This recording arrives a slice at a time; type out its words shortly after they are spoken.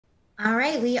All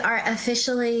right, we are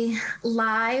officially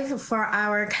live for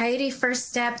our Coyote First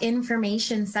Step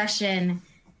information session.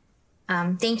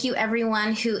 Thank you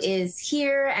everyone who is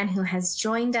here and who has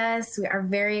joined us. We are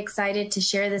very excited to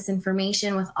share this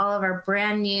information with all of our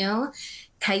brand new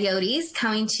Coyotes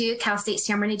coming to Cal State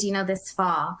San Bernardino this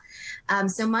fall.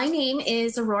 So my name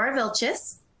is Aurora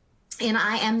Vilchis, and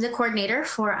I am the coordinator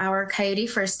for our Coyote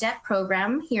First Step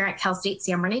program here at Cal State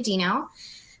San Bernardino.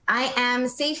 I am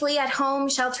safely at home,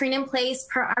 sheltering in place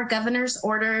per our governor's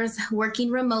orders, working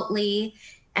remotely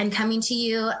and coming to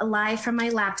you live from my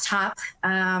laptop.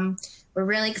 We're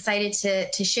really excited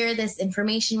to share this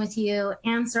information with you,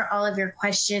 answer all of your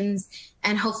questions,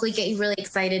 and hopefully get you really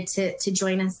excited to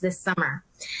join us this summer.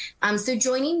 So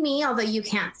joining me, although you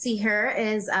can't see her,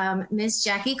 is Ms.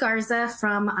 Jackie Garza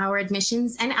from our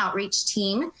admissions and outreach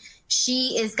team.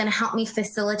 She is going to help me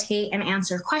facilitate and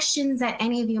answer questions that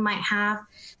any of you might have.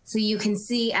 So you can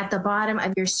see at the bottom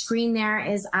of your screen there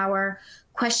is our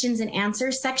questions and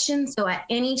answers section. So at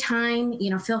any time,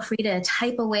 feel free to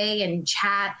type away and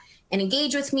chat and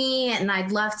engage with me. And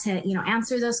I'd love to,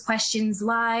 answer those questions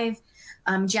live.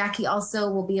 Jackie also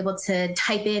will be able to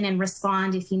type in and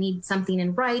respond if you need something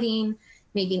in writing,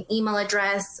 maybe an email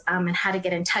address, and how to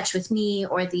get in touch with me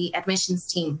or the admissions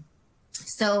team.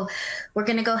 So we're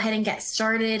going to go ahead and get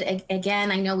started.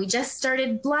 Again, I know we just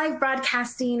started live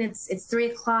broadcasting. It's 3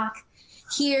 o'clock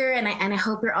here, and I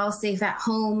hope you're all safe at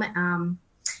home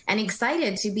and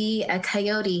excited to be a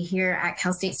Coyote here at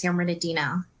Cal State San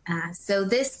Bernardino. So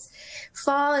this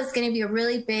fall is going to be a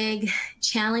really big,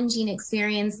 challenging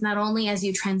experience, not only as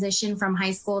you transition from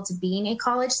high school to being a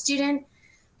college student,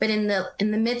 but in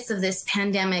the midst of this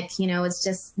pandemic, it's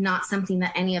just not something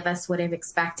that any of us would have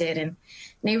expected. And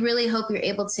I really hope you're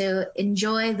able to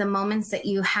enjoy the moments that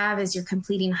you have as you're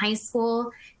completing high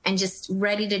school and just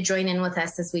ready to join in with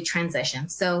us as we transition.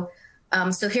 So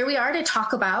here we are to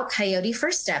talk about Coyote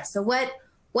First Step. So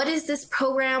what is this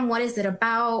program? What is it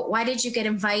about? Why did you get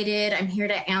invited? I'm here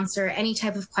to answer any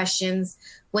type of questions,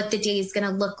 what the day is going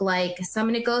to look like. So I'm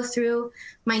going to go through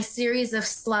my series of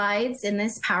slides in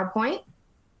this PowerPoint.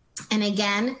 And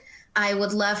again, I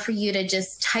would love for you to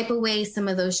just type away some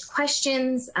of those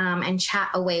questions and chat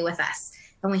away with us.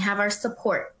 And we have our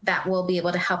support that will be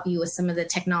able to help you with some of the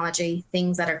technology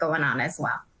things that are going on as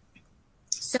well.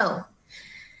 So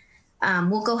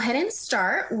we'll go ahead and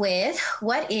start with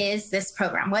what is this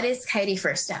program? What is Coyote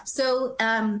First Step? So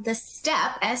the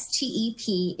STEP,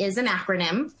 S-T-E-P, is an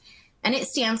acronym, and it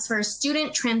stands for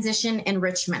Student Transition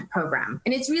Enrichment Program.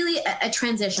 And it's really a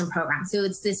transition program. So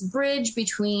it's this bridge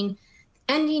between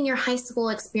ending your high school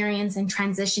experience and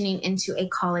transitioning into a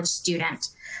college student.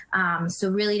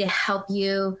 So really to help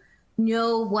you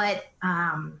know what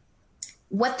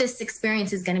this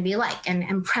experience is going to be like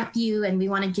and prep you. And we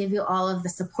want to give you all of the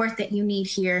support that you need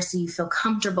here so you feel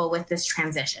comfortable with this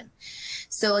transition.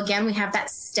 So again, we have that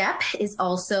STEP is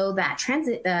also that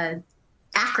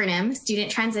acronym, Student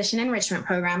Transition Enrichment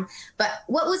Program. But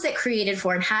what was it created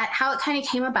for and how it kind of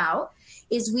came about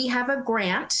is we have a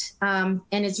grant and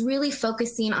it's really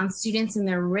focusing on students in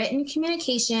their written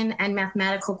communication and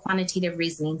mathematical quantitative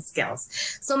reasoning skills.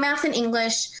 So math and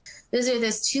English, those are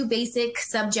those two basic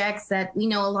subjects that we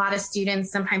know a lot of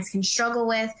students sometimes can struggle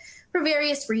with for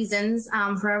various reasons,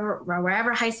 for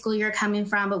wherever high school you're coming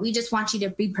from, but we just want you to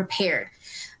be prepared.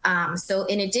 So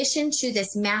in addition to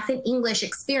this math and English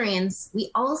experience,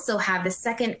 we also have the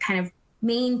second kind of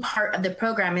main part of the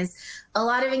program is a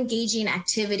lot of engaging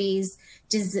activities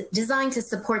designed to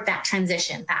support that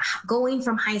transition, that going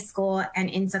from high school and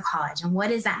into college. And what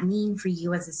does that mean for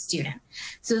you as a student?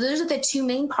 So those are the two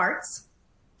main parts.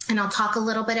 And I'll talk a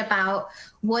little bit about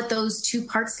what those two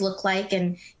parts look like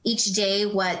and each day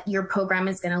what your program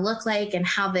is going to look like and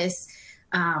how this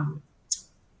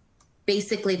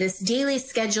basically this daily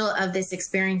schedule of this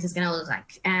experience is going to look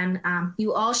like. And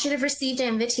you all should have received an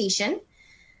invitation.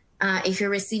 If you're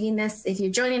receiving this, if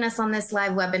you're joining us on this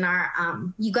live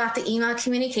webinar, you got the email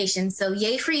communication. So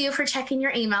yay for you for checking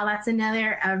your email. That's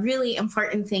another really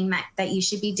important thing that you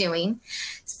should be doing.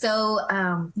 So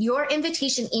your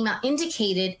invitation email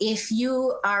indicated if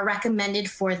you are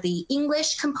recommended for the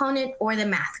English component or the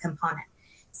math component.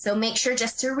 So make sure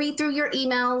just to read through your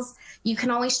emails. You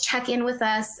can always check in with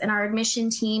us and our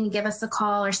admission team, give us a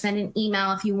call or send an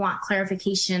email if you want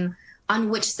clarification on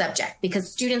which subject,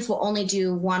 because students will only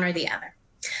do one or the other,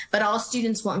 but all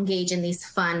students will engage in these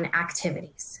fun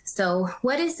activities. So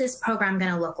what is this program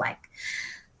going to look like?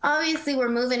 Obviously, we're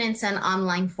moving into an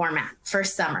online format for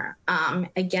summer.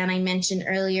 Again, I mentioned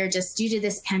earlier, just due to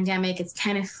this pandemic, it's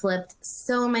kind of flipped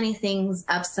so many things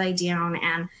upside down.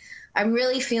 And I'm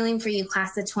really feeling for you,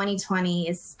 class of 2020.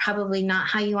 It's probably not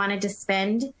how you wanted to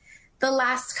spend the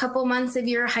last couple months of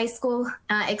your high school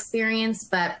experience,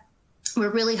 but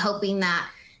we're really hoping that,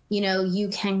 you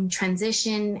can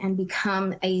transition and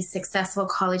become a successful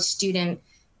college student,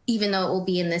 even though it will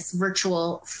be in this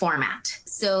virtual format.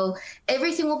 So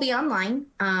everything will be online.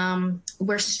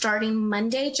 We're starting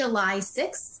Monday, July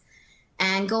 6th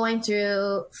and going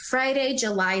through Friday,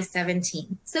 July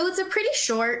 17th. So it's a pretty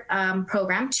short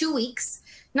program, 2 weeks,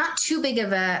 not too big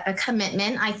of a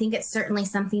commitment. I think it's certainly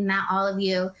something that all of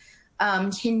you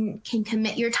can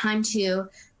commit your time to.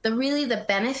 The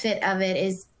benefit of it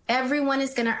is everyone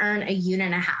is going to earn a unit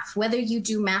and a half, whether you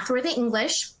do math or the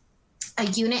English, a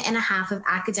unit and a half of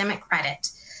academic credit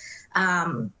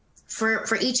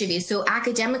for each of you. So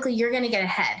academically, you're going to get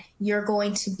ahead. You're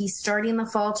going to be starting the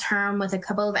fall term with a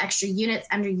couple of extra units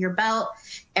under your belt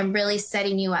and really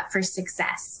setting you up for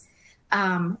success.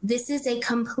 This is a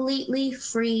completely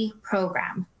free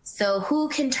program. So who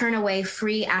can turn away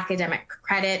free academic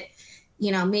credit?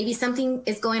 Maybe something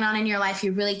is going on in your life,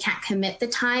 you really can't commit the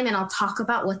time, and I'll talk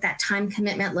about what that time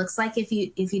commitment looks like if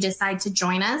you decide to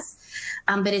join us.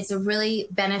 But it's a really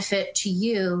benefit to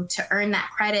you to earn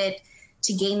that credit,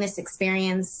 to gain this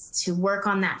experience, to work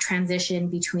on that transition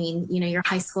between, your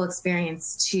high school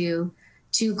experience to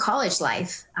college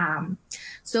life.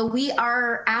 So we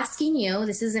are asking you,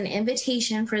 this is an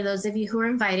invitation for those of you who are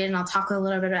invited, and I'll talk a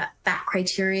little bit about that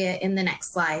criteria in the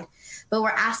next slide. But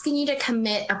we're asking you to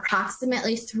commit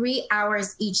approximately 3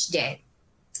 hours each day.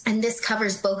 And this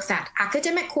covers both that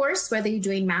academic course, whether you're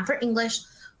doing math or English,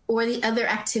 or the other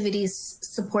activities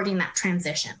supporting that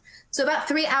transition. So about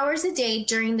 3 hours a day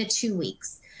during the 2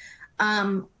 weeks.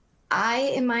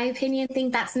 I, in my opinion,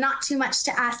 think that's not too much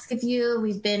to ask of you.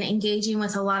 We've been engaging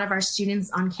with a lot of our students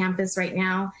on campus right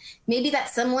now. Maybe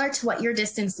that's similar to what your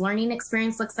distance learning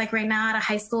experience looks like right now at a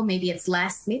high school. Maybe it's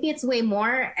less, maybe it's way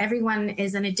more. Everyone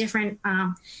is in a different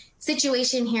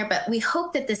situation here, but we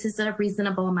hope that this is a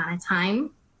reasonable amount of time.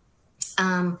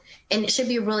 And it should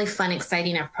be a really fun,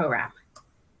 exciting program.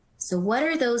 So what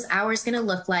are those hours going to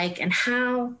look like, and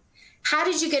how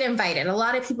did you get invited? A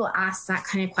lot of people ask that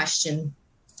kind of question.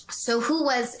 So who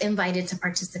was invited to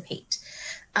participate?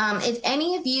 If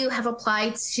any of you have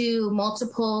applied to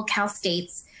multiple Cal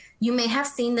States, you may have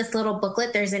seen this little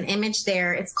booklet. There's an image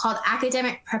there. It's called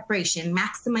Academic Preparation,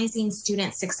 Maximizing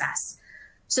Student Success.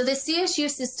 So the CSU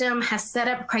system has set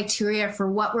up criteria for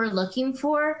what we're looking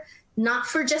for, not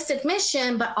for just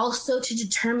admission, but also to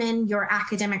determine your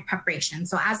academic preparation.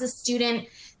 So as a student,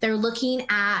 they're looking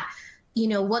at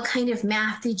what kind of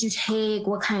math did you take?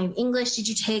 What kind of English did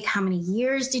you take? How many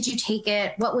years did you take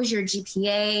it? What was your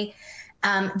GPA?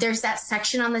 There's that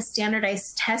section on the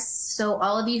standardized tests. So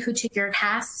all of you who took your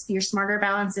tests, your Smarter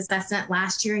Balance assessment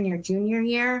last year and your junior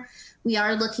year, we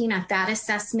are looking at that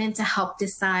assessment to help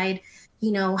decide,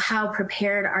 how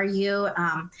prepared are you?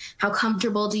 How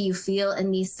comfortable do you feel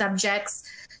in these subjects?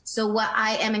 So what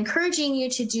I am encouraging you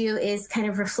to do is kind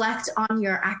of reflect on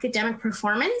your academic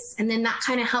performance, and then that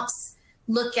kind of helps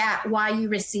look at why you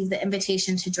received the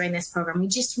invitation to join this program. We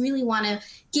just really want to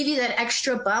give you that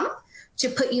extra bump to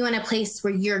put you in a place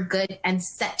where you're good and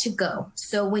set to go.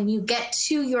 So when you get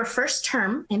to your first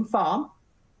term in fall,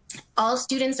 all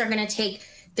students are going to take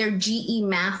their GE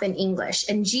math and English.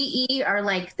 And GE are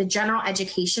like the general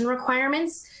education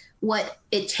requirements, what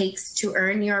it takes to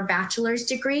earn your bachelor's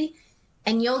degree.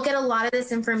 And you'll get a lot of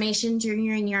this information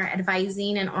during your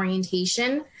advising and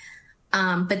orientation.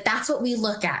 But that's what we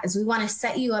look at, is we want to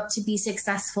set you up to be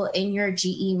successful in your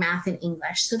GE math and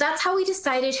English. So that's how we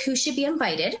decided who should be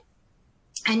invited.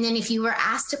 And then if you were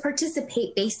asked to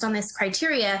participate based on this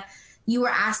criteria, you were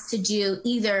asked to do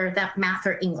either that math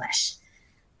or English.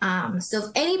 So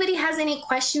if anybody has any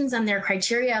questions on their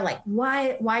criteria, like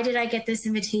why did I get this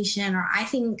invitation? Or I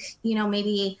think,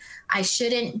 maybe I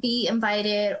shouldn't be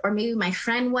invited, or maybe my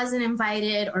friend wasn't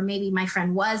invited, or maybe my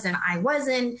friend was and I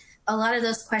wasn't. A lot of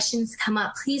those questions come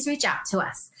up. Please reach out to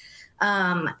us.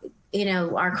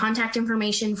 Our contact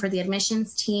information for the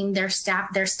admissions team, their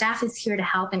staff is here to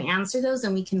help and answer those,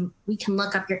 and we can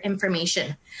look up your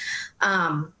information.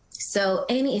 So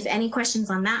if any questions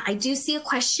on that, I do see a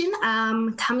question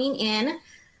coming in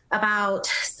about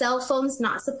cell phones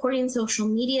not supporting social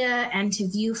media and to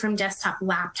view from desktop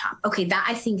laptop. Okay, that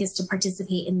I think is to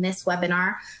participate in this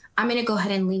webinar. I'm going to go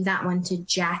ahead and leave that one to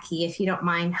Jackie, if you don't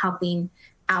mind helping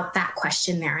out that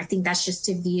question there. I think that's just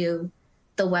to view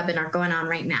the webinar going on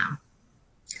right now.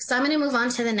 So I'm going to move on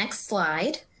to the next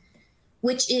slide,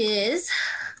 which is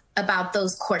about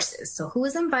those courses. So who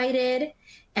is invited,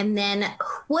 and then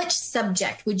which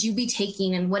subject would you be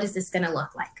taking, and what is this going to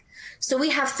look like? So we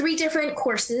have 3 different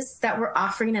courses that we're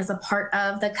offering as a part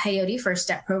of the Coyote First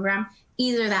Step program,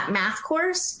 either that math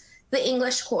course, the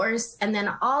English course, and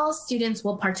then all students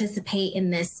will participate in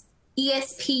this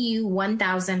ESPU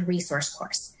 1000 resource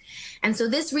course. And so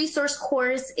this resource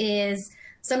course is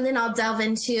something I'll delve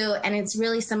into, and it's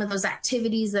really some of those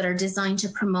activities that are designed to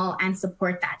promote and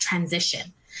support that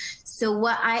transition. So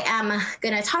what I am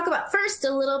going to talk about first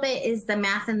a little bit is the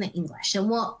math and the English, and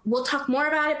we'll talk more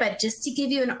about it, but just to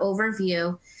give you an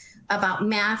overview about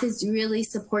math is really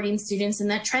supporting students in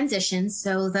that transition.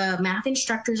 So the math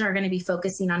instructors are going to be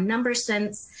focusing on number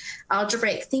sense,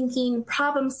 algebraic thinking,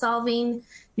 problem solving,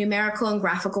 numerical and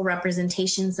graphical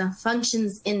representations of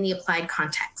functions in the applied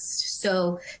context.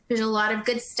 So there's a lot of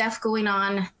good stuff going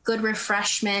on, good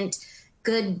refreshment,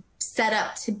 good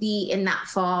setup to be in that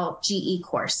fall GE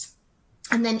course.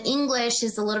 And then English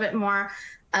is a little bit more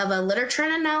of a literature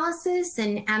and analysis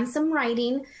and some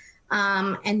writing.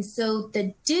 And so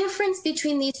the difference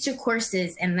between these two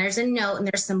courses, and there's a note and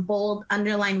there's some bold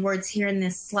underlined words here in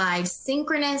this slide,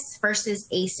 synchronous versus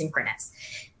asynchronous.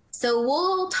 So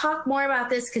we'll talk more about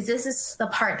this because this is the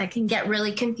part that can get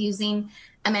really confusing.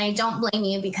 I mean, I don't blame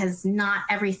you because not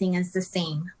everything is the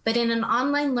same. But in an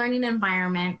online learning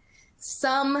environment,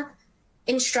 some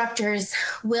instructors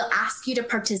will ask you to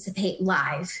participate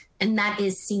live, and that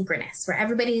is synchronous, where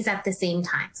everybody is at the same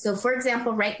time. So for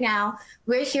example, right now,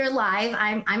 we're here live.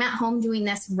 I'm at home doing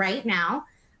this right now.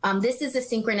 This is a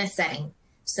synchronous setting.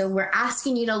 So we're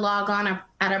asking you to log on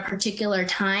at a particular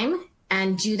time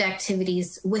and do the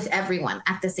activities with everyone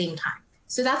at the same time.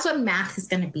 So that's what math is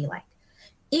going to be like.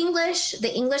 English,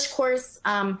 the English course,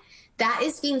 that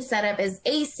is being set up as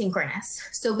asynchronous.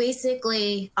 So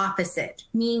basically opposite,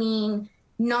 meaning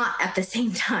not at the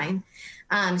same time.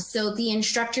 So the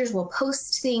instructors will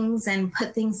post things and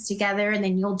put things together, and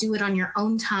then you'll do it on your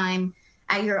own time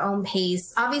at your own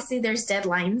pace. Obviously, there's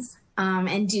deadlines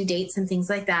and due dates and things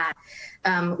like that,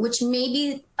 which may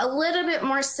be a little bit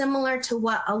more similar to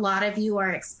what a lot of you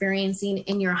are experiencing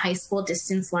in your high school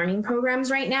distance learning programs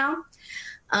right now.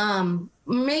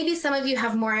 Maybe some of you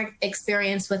have more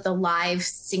experience with the live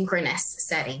synchronous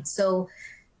setting. So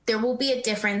there will be a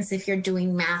difference if you're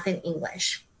doing math and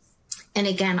English. And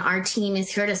again, our team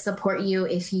is here to support you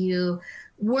if you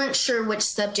weren't sure which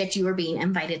subject you were being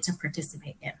invited to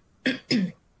participate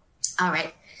in. All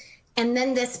right. And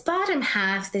then this bottom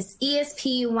half, this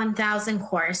ESPU 1000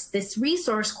 course, this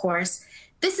resource course,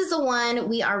 this is the one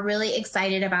we are really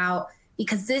excited about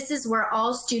because this is where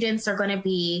all students are going to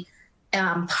be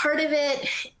part of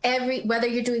it, whether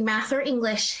you're doing math or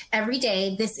English every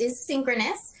day. This is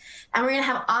synchronous, and we're going to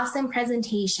have awesome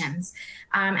presentations.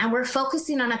 And we're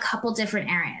focusing on a couple different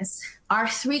areas. Our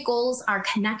 3 goals are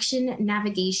connection,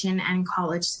 navigation, and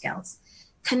college skills.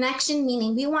 Connection,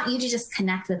 meaning we want you to just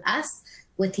connect with us,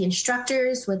 with the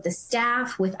instructors, with the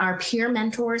staff, with our peer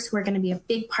mentors who are going to be a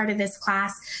big part of this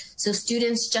class. So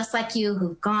students just like you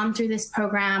who've gone through this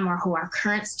program or who are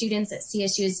current students at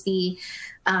CSUSB,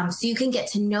 so you can get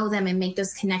to know them and make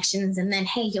those connections. And then,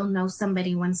 hey, you'll know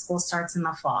somebody when school starts in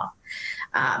the fall.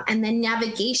 And then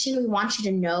navigation, we want you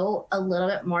to know a little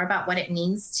bit more about what it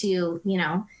means to,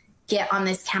 get on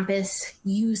this campus,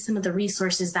 use some of the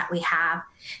resources that we have.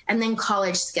 And then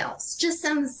college skills, just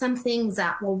some things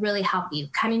that will really help you,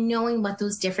 kind of knowing what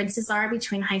those differences are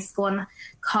between high school and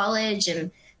college,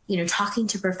 and, talking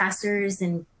to professors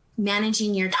and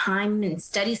managing your time and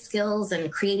study skills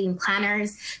and creating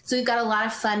planners. So we've got a lot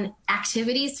of fun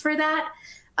activities for that.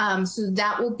 So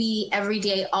that will be every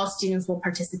day. All students will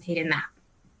participate in that.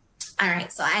 All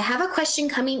right, so I have a question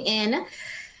coming in.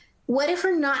 What if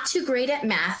we're not too great at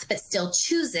math, but still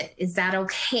choose it? Is that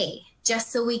okay?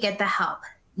 Just so we get the help?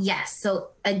 Yes. So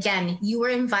again, you were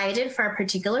invited for a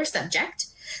particular subject.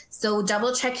 So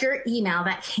double check your email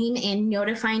that came in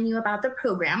notifying you about the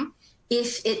program.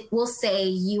 If it will say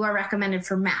you are recommended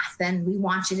for math, then we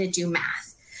want you to do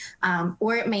math.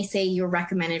 Or it may say you're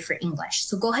recommended for English.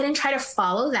 So go ahead and try to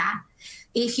follow that.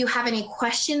 If you have any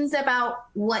questions about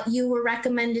what you were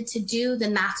recommended to do,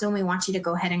 then that's when we want you to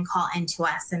go ahead and call into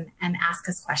us and ask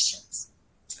us questions.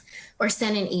 Or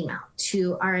send an email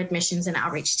to our admissions and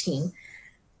outreach team.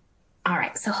 All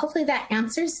right, so hopefully that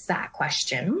answers that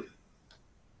question.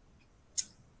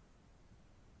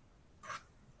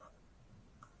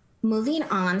 Moving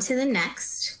on to the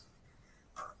next.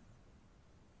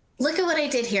 Look at what I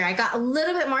did here. I got a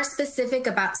little bit more specific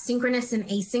about synchronous and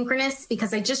asynchronous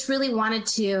because I just really wanted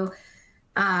to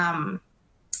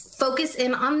focus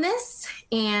in on this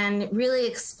and really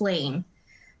explain.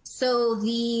 So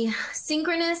the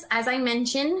synchronous, as I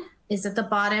mentioned, is at the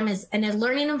bottom, is in a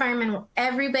learning environment where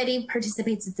everybody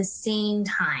participates at the same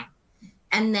time.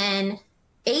 And then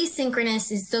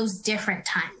asynchronous is those different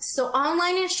times. So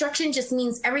online instruction just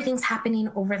means everything's happening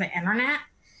over the internet.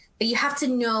 but you have to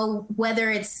know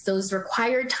whether it's those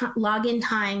required login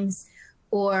times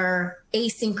or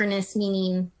asynchronous,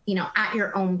 meaning, you know, at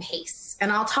your own pace.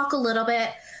 And I'll talk a little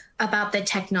bit about the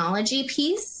technology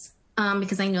piece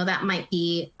because I know that might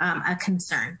be a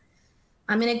concern.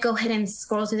 I'm going to go ahead and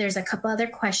scroll through. There's a couple other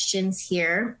questions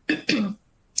here.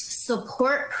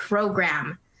 Support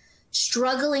program.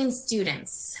 Struggling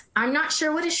students. I'm not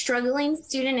sure what a struggling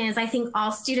student is. I think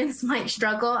all students might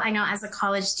struggle. I know as a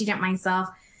college student myself,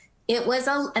 it was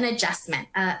an adjustment,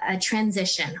 a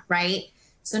transition, right?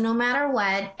 So no matter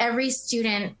what, every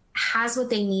student has what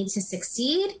they need to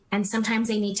succeed. And sometimes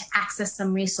they need to access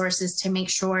some resources to make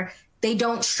sure they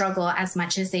don't struggle as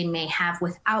much as they may have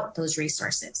without those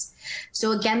resources.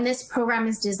 So again, this program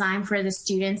is designed for the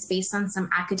students based on some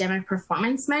academic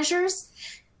performance measures.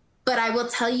 But I will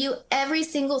tell you, every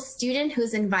single student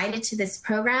who's invited to this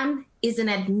program is an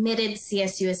admitted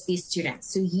CSUSB student.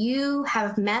 So you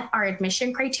have met our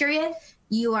admission criteria.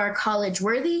 You are college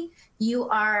worthy. You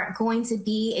are going to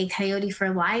be a Coyote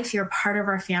for life. You're part of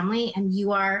our family, and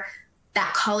you are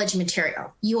that college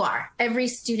material. You are. Every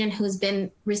student who's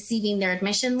been receiving their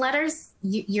admission letters,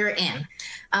 you're in.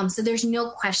 So there's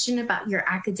no question about your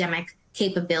academic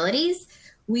capabilities.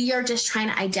 We are just trying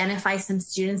to identify some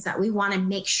students that we want to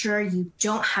make sure you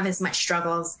don't have as much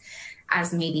struggles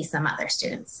as maybe some other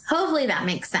students. Hopefully that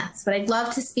makes sense, but I'd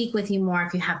love to speak with you more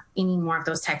if you have any more of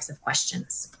those types of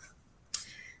questions.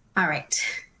 All right.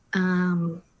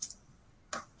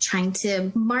 Trying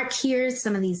to mark here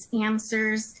some of these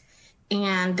answers.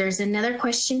 And there's another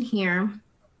question here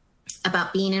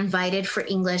about being invited for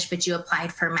English, but you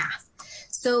applied for math.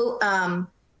 So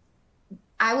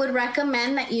I would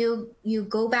recommend that you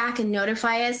go back and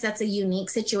notify us. That's a unique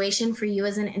situation for you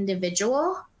as an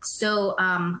individual. So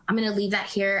I'm going to leave that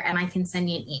here, and I can send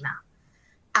you an email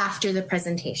after the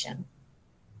presentation.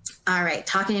 All right,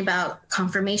 talking about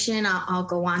confirmation, I'll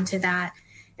go on to that.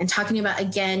 And talking about,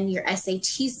 again, your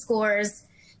SAT scores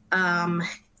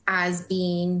as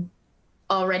being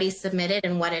already submitted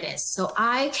and what it is. So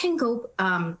I can go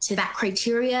to that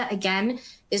criteria, again,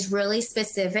 is really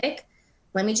specific.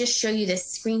 Let me just show you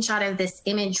this screenshot of this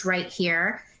image right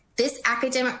here. This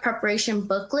academic preparation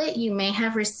booklet you may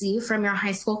have received from your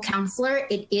high school counselor.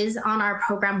 It is on our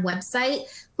program website.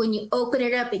 When you open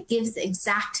it up, it gives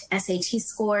exact SAT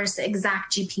scores,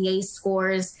 exact GPA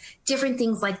scores, different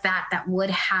things like that that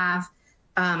would have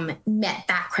met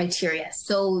that criteria.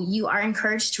 So you are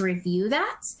encouraged to review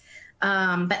that.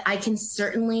 But I can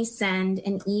certainly send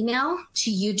an email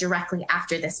to you directly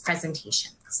after this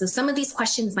presentation. So some of these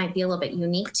questions might be a little bit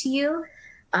unique to you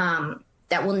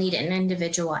that will need an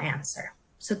individual answer.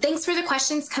 So thanks for the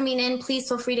questions coming in. Please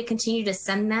feel free to continue to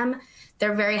send them.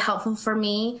 They're very helpful for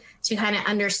me to kind of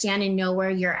understand and know where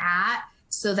you're at.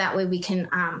 So that way we can,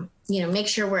 make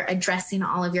sure we're addressing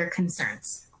all of your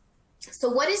concerns. So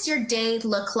what does your day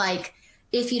look like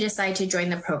if you decide to join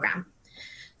the program?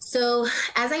 So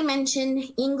as I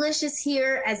mentioned, English is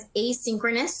here as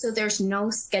asynchronous, so there's no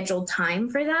scheduled time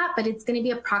for that, but it's going to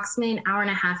be approximately an hour and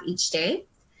a half each day.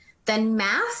 Then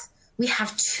math, we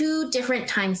have 2 different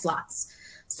time slots.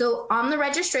 So on the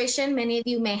registration, many of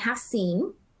you may have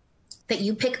seen that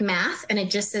you pick math and it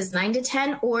just says 9 to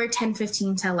 10 or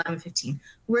 10:15 to 11:15.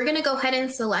 We're going to go ahead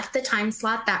and select the time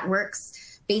slot that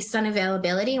works based on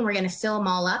availability, and we're going to fill them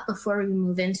all up before we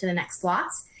move into the next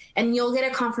slots. And you'll get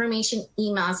a confirmation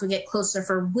email as we get closer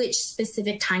for which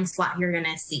specific time slot you're going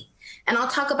to see. And I'll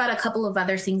talk about a couple of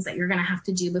other things that you're going to have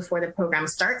to do before the program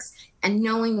starts, and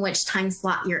knowing which time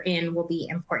slot you're in will be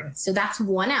important. So that's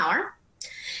 1 hour.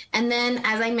 And then,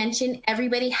 as I mentioned,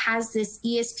 everybody has this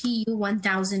ESPU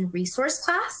 1000 resource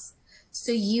class.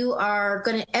 So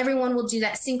everyone will do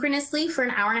that synchronously for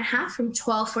an hour and a half from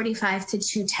 12:45 to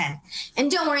 2:10. And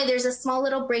don't worry, there's a small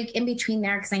little break in between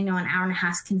there because I know an hour and a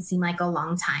half can seem like a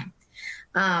long time.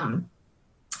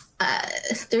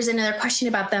 There's another question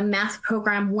about the math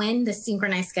program, when the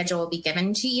synchronized schedule will be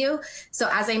given to you. So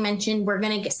as I mentioned, we're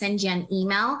going to send you an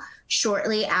email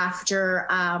shortly after,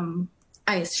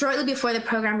 shortly before the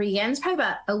program begins, probably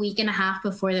about a week and a half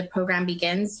before the program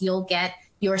begins, you'll get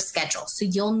your schedule. So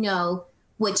you'll know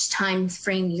which time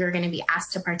frame you're going to be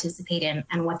asked to participate in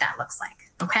and what that looks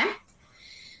like. Okay.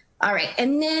 All right.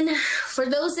 And then for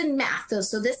those in math,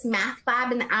 so this math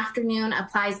lab in the afternoon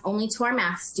applies only to our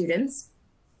math students.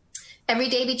 Every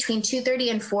day between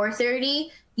 2:30 and 4:30,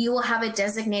 you will have a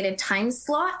designated time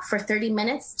slot for 30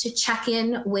 minutes to check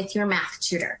in with your math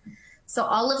tutor. So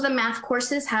all of the math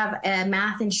courses have a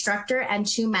math instructor and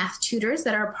 2 math tutors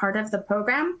that are part of the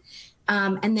program.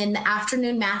 And then the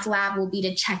afternoon math lab will be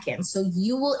to check in. So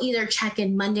you will either check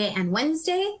in Monday and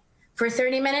Wednesday for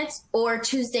 30 minutes or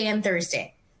Tuesday and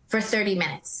Thursday for 30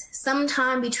 minutes,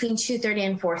 sometime between 2:30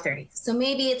 and 4:30. So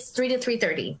maybe it's 3 to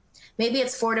 3:30. Maybe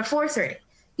it's 4 to 4:30.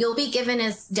 You'll be given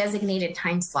a designated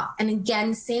time slot. And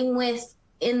again, same with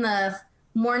in the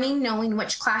morning, knowing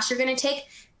which class you're going to take,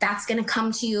 that's going to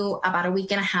come to you about a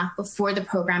week and a half before the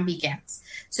program begins.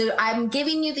 So I'm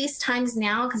giving you these times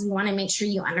now because we want to make sure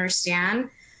you understand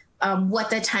what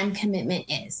the time commitment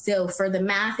is. So for the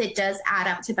math, it does add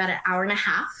up to about an hour and a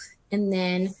half. And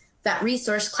then that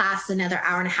resource class, another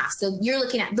hour and a half. So you're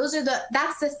looking at,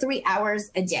 that's the 3 hours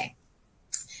a day.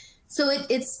 So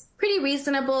it's pretty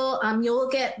reasonable. You'll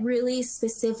get really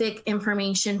specific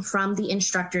information from the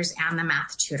instructors and the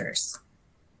math tutors.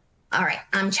 All right,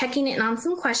 I'm checking in on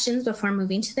some questions before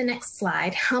moving to the next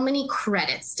slide. How many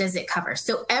credits does it cover?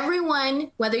 So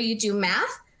everyone, whether you do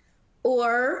math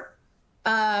or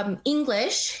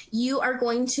English, you are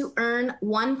going to earn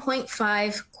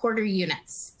 1.5 quarter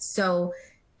units. So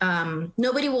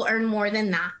nobody will earn more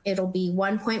than that. It'll be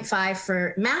 1.5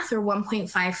 for math or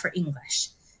 1.5 for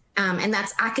English. And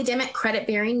that's academic credit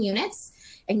bearing units.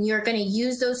 And you're going to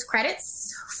use those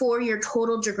credits for your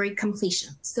total degree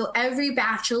completion. So every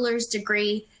bachelor's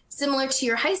degree, similar to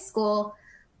your high school,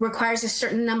 requires a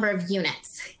certain number of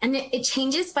units. And it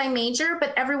changes by major,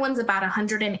 but everyone's about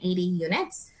 180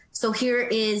 units. So here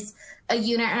is a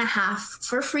unit and a half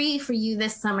for free for you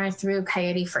this summer through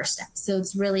Coyote First Step. So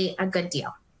it's really a good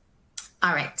deal.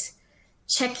 All right,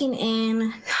 checking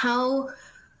in,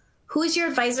 who is your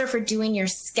advisor for doing your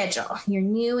schedule? You're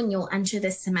new and you'll enter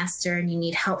this semester and you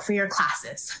need help for your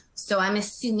classes. So I'm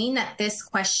assuming that this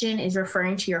question is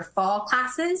referring to your fall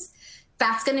classes.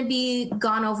 That's going to be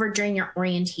gone over during your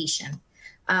orientation.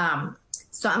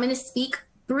 So I'm going to speak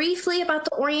briefly about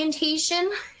the orientation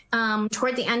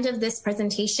toward the end of this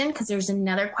presentation, because there's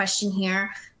another question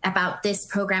here about this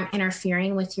program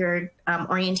interfering with your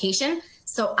orientation.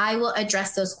 So I will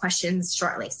address those questions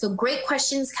shortly. So great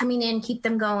questions coming in, keep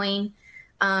them going.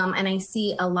 And I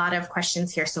see a lot of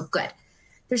questions here, so good.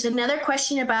 There's another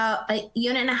question about a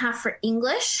unit and a half for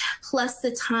English, plus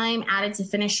the time added to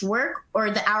finish work, or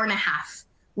the hour and a half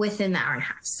within the hour and a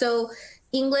half. So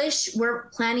English, we're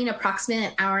planning approximately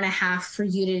an hour and a half for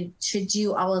you to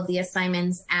do all of the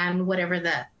assignments and whatever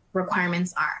the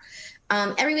requirements are.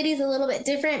 Everybody's a little bit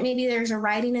different. Maybe there's a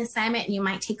writing assignment and you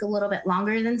might take a little bit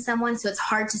longer than someone. So it's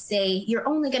hard to say you're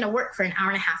only going to work for an hour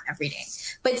and a half every day,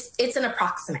 but it's an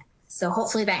approximate. So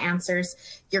hopefully that answers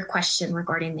your question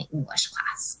regarding the English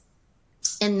class.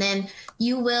 And then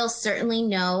you will certainly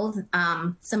know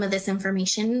some of this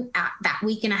information at that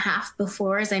week and a half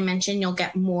before. As I mentioned, you'll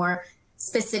get more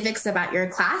specifics about your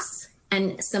class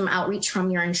and some outreach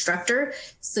from your instructor.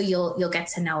 So you'll get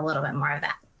to know a little bit more of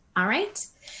that. All right.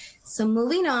 So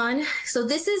moving on. So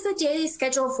this is the daily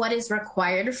schedule of what is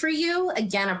required for you.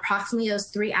 Again, approximately those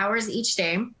 3 hours each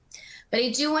day. But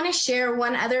I do want to share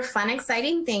one other fun,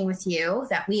 exciting thing with you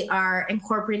that we are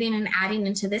incorporating and adding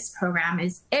into this program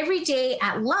is every day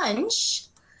at lunch,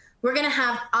 we're going to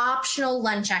have optional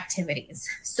lunch activities.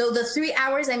 So the 3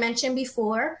 hours I mentioned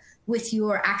before with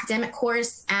your academic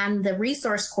course and the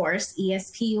resource course,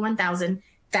 ESP 1000,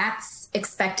 that's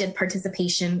expected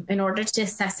participation in order to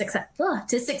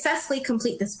successfully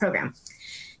complete this program.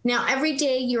 Now, every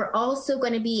day you're also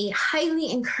going to be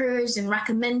highly encouraged and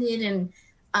recommended, and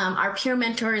our peer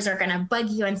mentors are going to bug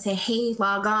you and say, hey,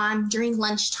 log on during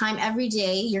lunchtime every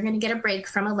day. You're going to get a break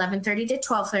from 11:30 to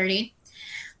 12:30,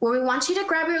 where we want you to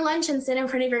grab your lunch and sit in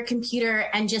front of your computer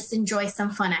and just enjoy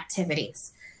some fun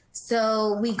activities.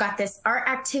 So we've got this art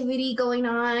activity going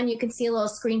on. You can see a little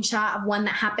screenshot of one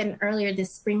that happened earlier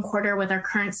this spring quarter with our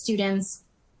current students.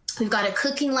 We've got a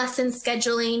cooking lesson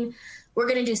scheduling. We're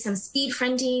going to do some speed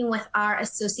friending with our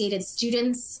associated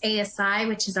students, ASI,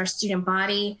 which is our student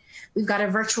body. We've got a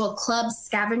virtual club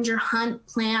scavenger hunt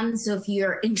planned. So if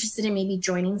you're interested in maybe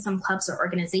joining some clubs or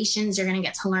organizations, you're going to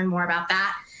get to learn more about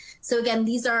that. So again,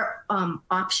 these are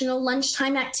optional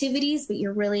lunchtime activities, but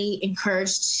you're really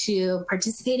encouraged to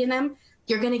participate in them.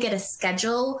 You're going to get a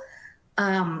schedule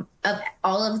of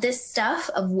all of this stuff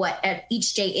of what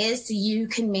each day is, so you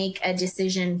can make a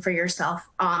decision for yourself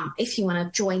if you want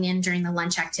to join in during the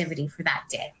lunch activity for that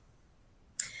day.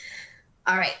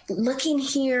 All right, looking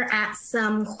here at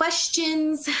some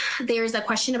questions. There's a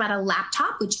question about a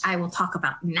laptop, which I will talk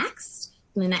about next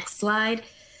in the next slide.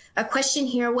 A question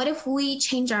here, what if we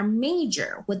change our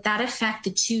major? Would that affect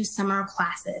the 2 summer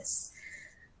classes?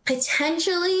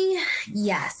 Potentially,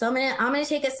 yes. So I'm gonna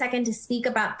take a second to speak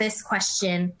about this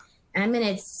question. And I'm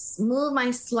gonna move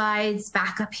my slides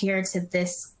back up here to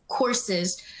this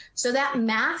courses. So that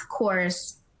math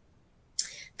course,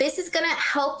 this is gonna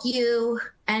help you,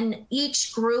 and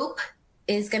each group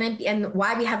is gonna be, and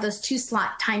why we have those 2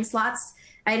 time slots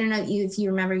I don't know if you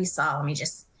remember, you saw, let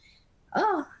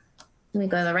me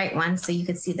go to the right one so you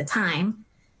could see the time.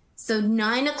 So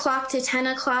 9 o'clock to 10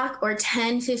 o'clock or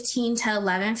 10:15 to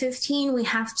 11:15, we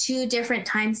have 2 different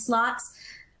time slots.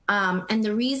 And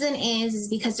the reason is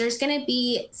because there's going to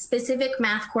be specific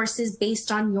math courses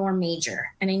based on your major.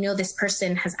 And I know this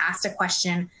person has asked a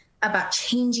question about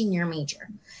changing your major.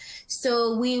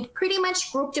 So we pretty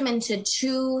much grouped them into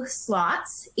 2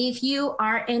 slots. If you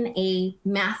are in a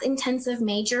math intensive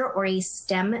major or a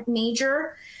STEM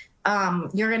major,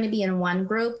 you're going to be in one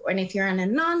group. And if you're in a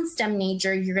non-STEM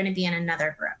major, you're going to be in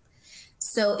another group.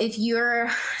 So if you're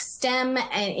STEM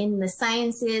and in the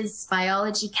sciences,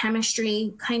 biology,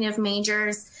 chemistry kind of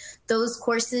majors, those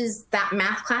courses, that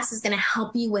math class is going to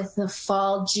help you with the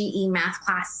fall GE math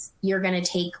class you're going to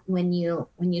take when you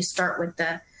start with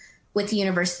the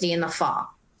university in the fall.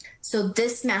 So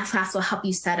this math class will help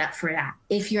you set up for that.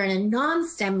 If you're in a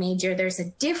non-STEM major, there's a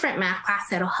different math class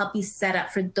that'll help you set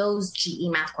up for those GE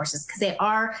math courses because they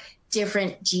are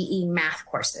different GE math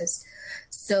courses.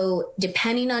 So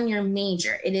depending on your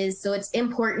major, it's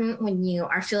important when you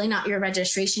are filling out your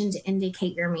registration to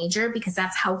indicate your major, because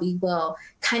that's how we will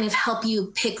kind of help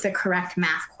you pick the correct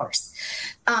math course.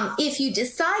 If you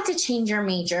decide to change your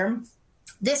major,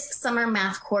 this summer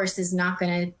math course is not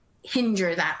going to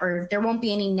hinder that, or there won't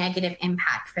be any negative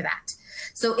impact for that.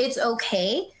 So it's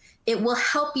okay. It will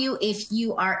help you if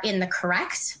you are in the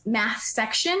correct math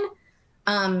section.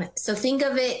 So think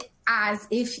of it as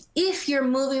if you're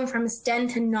moving from STEM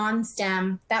to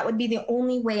non-STEM, that would be the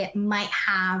only way it might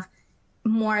have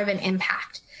more of an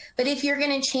impact. But if you're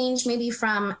going to change maybe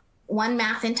from one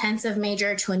math intensive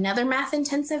major to another math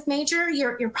intensive major,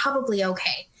 you're probably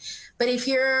okay. But if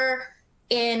you're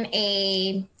in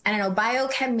a,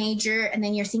 biochem major, and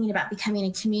then you're thinking about becoming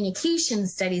a communication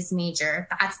studies major,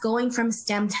 that's going from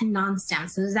STEM to non-STEM.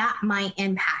 So that might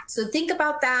impact. So think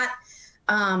about that.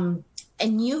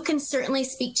 And you can certainly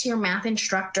speak to your math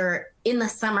instructor in the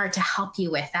summer to help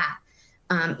you with that,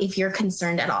 if you're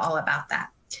concerned at all about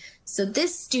that. So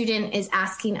this student is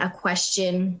asking a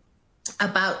question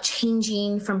about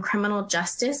changing from criminal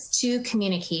justice to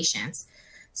communications.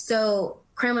 So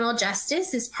criminal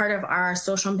justice is part of our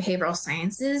social and behavioral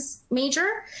sciences major,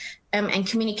 and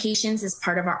communications is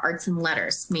part of our arts and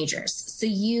letters majors. So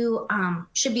you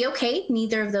should be okay.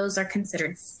 Neither of those are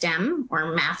considered STEM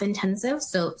or math intensive,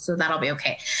 so that'll be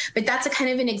okay. But that's a kind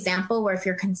of an example where if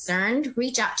you're concerned,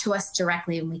 reach out to us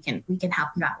directly and we can help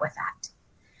you out with that.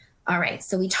 All right,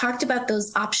 so we talked about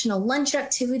those optional lunch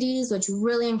activities, which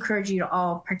really encourage you to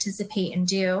all participate and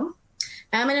do.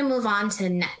 Now I'm going to move on to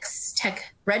next,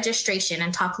 tech registration,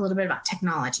 and talk a little bit about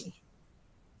technology.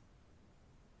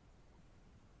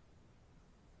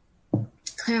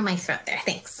 Clear my throat there,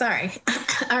 thanks, sorry.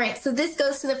 All right, so this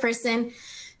goes to the person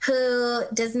who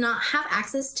does not have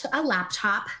access to a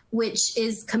laptop, which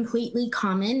is completely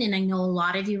common, and I know a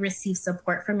lot of you receive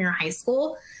support from your high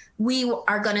school. We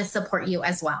are going to support you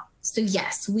as well. So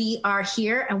yes, we are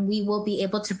here and we will be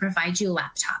able to provide you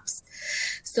laptops.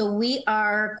 So we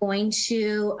are going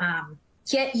to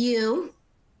get you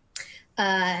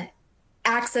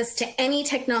access to any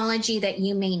technology that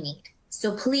you may need.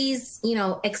 So please,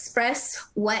 express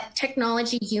what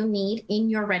technology you need in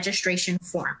your registration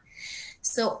form.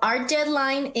 So our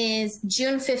deadline is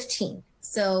June 15.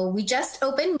 So we just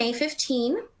opened May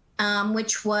 15,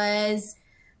 which was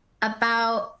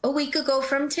about a week ago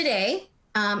from today.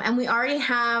 And we already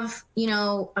have,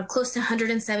 close to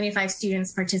 175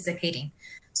 students participating.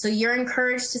 So you're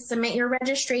encouraged to submit your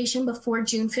registration before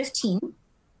June 15.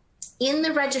 In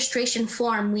the registration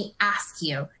form, we ask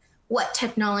you what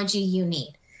technology you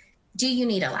need. Do you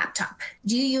need a laptop?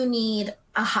 Do you need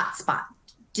a hotspot?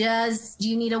 Do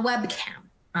you need a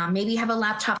webcam? Maybe you have a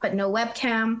laptop but no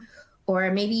webcam,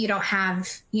 or maybe you don't have,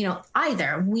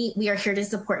 either. We are here to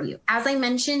support you. As I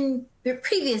mentioned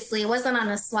previously, it wasn't on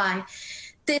a slide.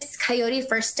 This Coyote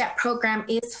First Step program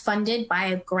is funded by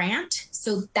a grant,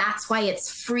 so that's why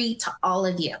it's free to all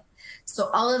of you. So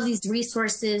all of these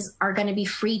resources are going to be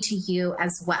free to you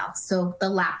as well. So the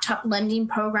laptop lending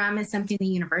program is something the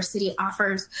university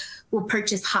offers. We'll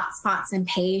purchase hotspots and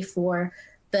pay for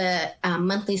the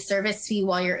monthly service fee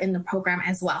while you're in the program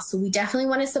as well. So we definitely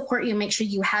want to support you and make sure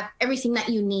you have everything that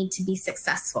you need to be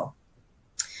successful.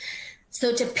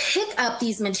 So to pick up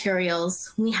these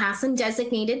materials, we have some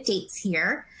designated dates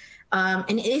here.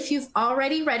 And if you've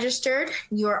already registered,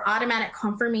 your automatic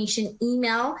confirmation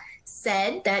email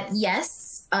said that,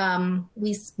 yes,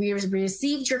 we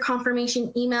received your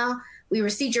confirmation email, we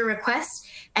received your request,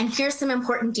 and here's some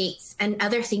important dates and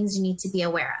other things you need to be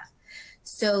aware of.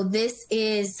 So this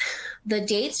is the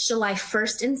dates, July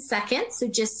 1st and 2nd. So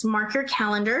just mark your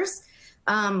calendars.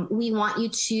 we want you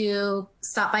to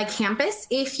stop by campus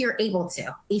if you're able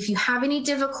to. If you have any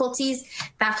difficulties,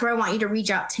 that's where I want you to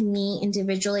reach out to me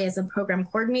individually as a program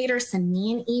coordinator. Send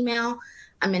me an email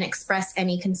and express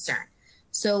any concern.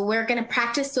 So we're going to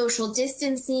practice social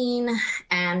distancing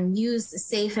and use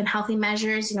safe and healthy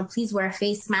measures. Please wear a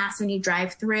face mask when you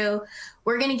drive through.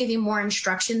 We're going to give you more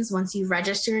instructions once you've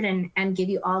registered and give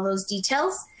you all those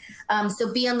details.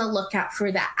 So be on the lookout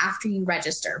for that after you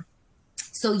register.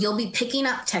 So you'll be picking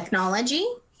up technology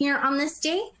here on this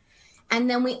day. And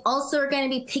then we also are going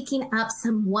to be picking up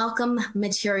some welcome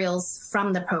materials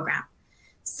from the program.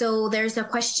 So there's a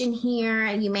question here,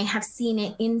 and you may have seen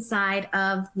it inside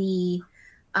of the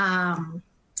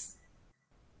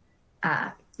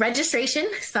registration.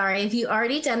 Sorry if you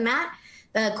already done that.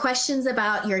 The questions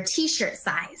about your t-shirt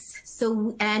size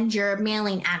and your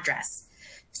mailing address.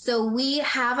 So we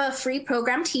have a free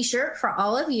program t-shirt for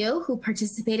all of you who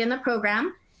participate in the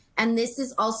program. And this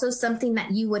is also something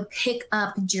that you would pick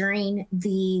up during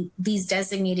these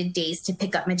designated days to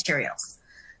pick up materials.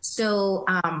 So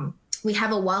we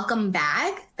have a welcome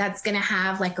bag that's going to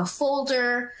have like a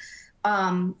folder.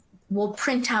 We'll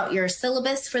print out your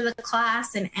syllabus for the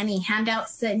class and any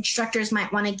handouts that instructors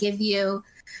might want to give you.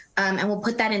 And we'll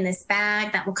put that in this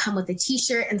bag that will come with a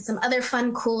t-shirt and some other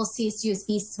fun, cool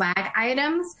CSUSB swag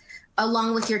items,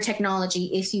 along with your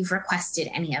technology if you've requested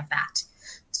any of that.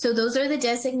 So those are the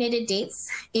designated dates.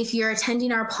 If you're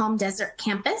attending our Palm Desert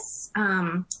campus,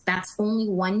 that's only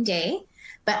one day.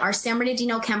 But our San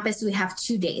Bernardino campus, we have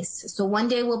 2 days. So one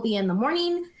day will be in the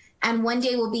morning and one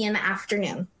day will be in the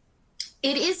afternoon.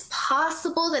 It is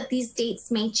possible that these dates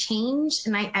may change,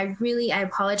 and I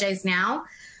apologize now,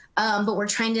 but we're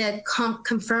trying to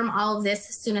confirm all of this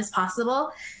as soon as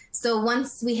possible. So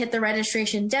once we hit the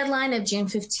registration deadline of June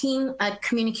 15, a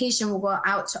communication will go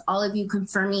out to all of you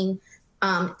confirming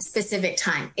specific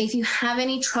time. If you have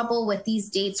any trouble with these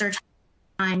dates or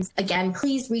times, again,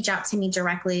 please reach out to me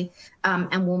directly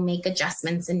and we'll make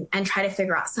adjustments and try to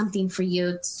figure out something for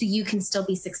you so you can still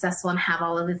be successful and have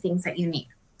all of the things that you need.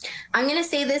 I'm going to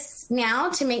say this now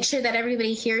to make sure that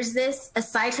everybody hears this.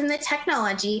 Aside from the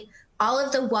technology, all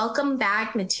of the welcome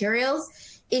bag materials,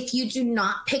 if you do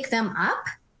not pick them up,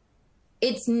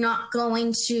 it's not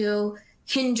going to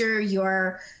hinder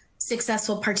your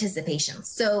successful participation.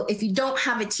 So if you don't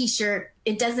have a t-shirt,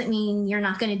 it doesn't mean you're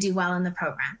not going to do well in the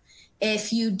program.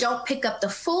 If you don't pick up the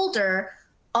folder,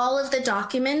 all of the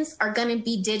documents are going to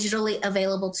be digitally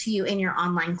available to you in your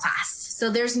online class. So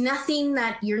there's nothing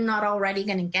that you're not already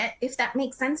going to get, if that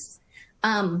makes sense.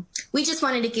 We just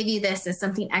wanted to give you this as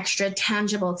something extra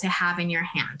tangible to have in your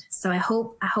hand. So I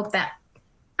hope that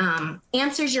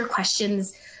answers your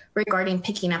questions regarding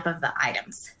picking up of the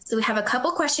items. So we have a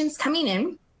couple questions coming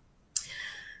in.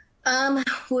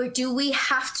 Do we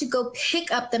have to go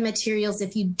pick up the materials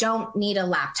if you don't need a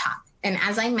laptop? And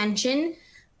as I mentioned,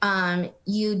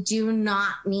 you do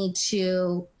not need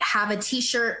to have a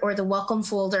t-shirt or the welcome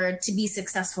folder to be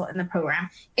successful in the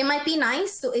program. It might be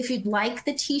nice. So if you'd like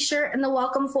the t-shirt and the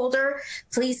welcome folder,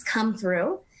 please come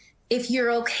through. If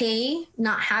you're okay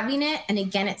not having it, and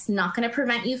again, it's not going to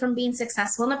prevent you from being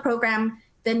successful in the program,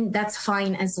 then that's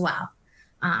fine as well.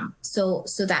 So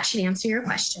that should answer your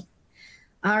question.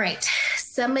 All right.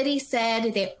 Somebody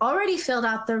said they already filled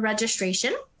out the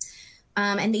registration.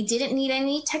 And they didn't need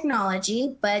any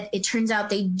technology, but it turns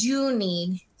out they do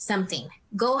need something.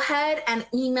 Go ahead and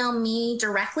email me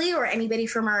directly or anybody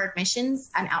from our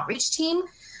admissions and outreach team.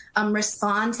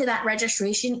 Respond to that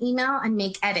registration email and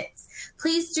make edits.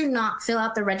 Please do not fill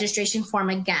out the registration form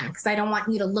again, because I don't want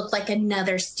you to look like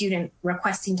another student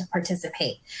requesting to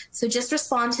participate. So just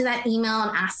respond to that email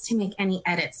and ask to make any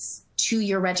edits to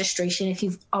your registration if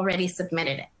you've already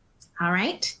submitted it. All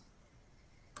right.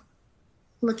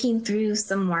 Looking through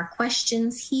some more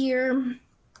questions here.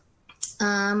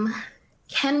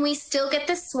 Can we still get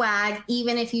the swag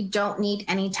even if you don't need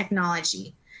any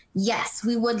technology? Yes,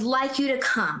 we would like you to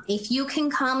come. If you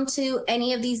can come to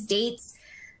any of these dates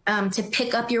to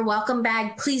pick up your welcome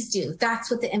bag, please do. That's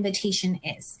what the invitation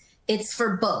is. It's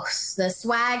for both the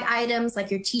swag items like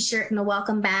your t-shirt and the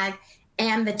welcome bag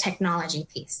and the technology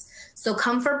piece. So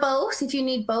come for both. If you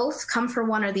need both, come for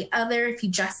one or the other. If you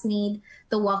just need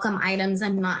the welcome items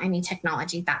and not any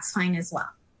technology, that's fine as well.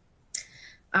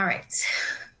 All right.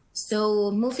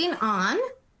 So moving on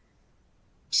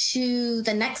to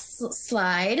the next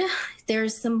slide,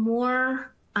 there's some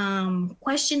more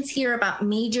questions here about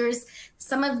majors.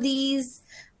 Some of these,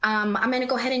 I'm going to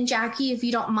go ahead and, Jackie, if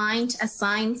you don't mind,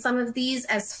 assign some of these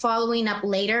as following up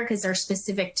later because they're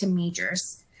specific to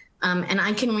majors. And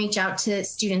I can reach out to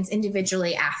students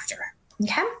individually after.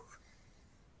 Okay.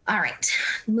 All right,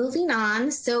 moving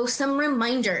on. So some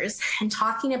reminders and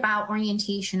talking about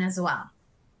orientation as well.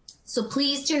 So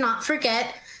please do not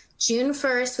forget June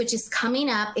 1st, which is coming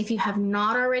up. If you have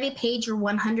not already paid your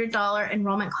 $100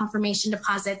 enrollment confirmation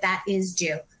deposit, that is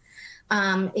due.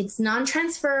 It's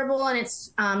non-transferable and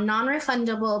it's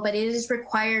non-refundable, but it is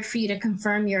required for you to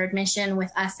confirm your admission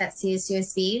with us at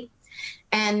CSUSB.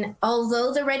 And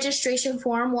although the registration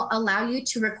form will allow you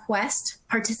to request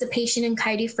participation in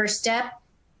Coyote First Step,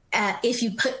 if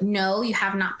you put no, you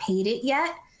have not paid it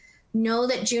yet, know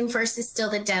that June 1st is still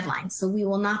the deadline. So we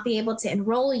will not be able to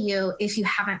enroll you if you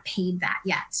haven't paid that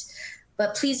yet.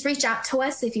 But please reach out to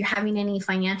us if you're having any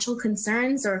financial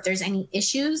concerns or if there's any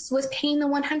issues with paying the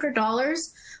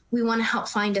 $100. We want to help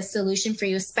find a solution for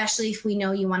you, especially if we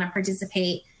know you want to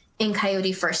participate in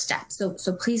Coyote First Step. So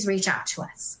please reach out to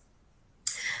us.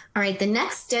 All right, the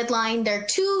next deadline, there are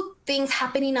two things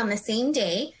happening on the same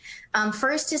day.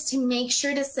 First is to make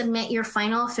sure to submit your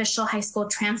final official high school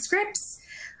transcripts.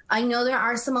 I know there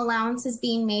are some allowances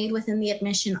being made within the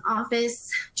admission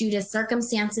office due to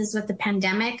circumstances with the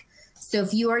pandemic. So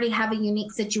if you already have a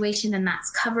unique situation and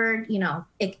that's covered, you know,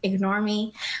 ignore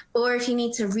me. Or if you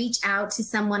need to reach out to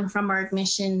someone from our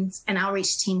admissions and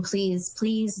outreach team,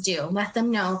 please do let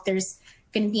them know if there's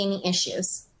going to be any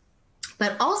issues.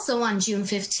 But also on June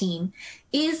 15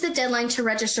 is the deadline to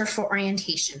register for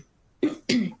orientation.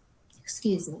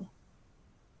 Excuse me.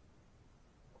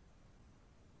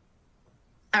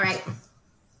 All right.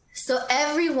 So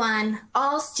everyone,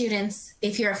 all students,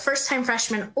 if you're a first-time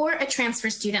freshman or a transfer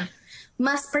student,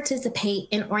 must participate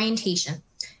in orientation.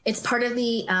 It's part of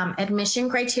the admission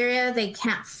criteria. They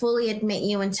can't fully admit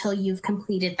you until you've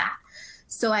completed that.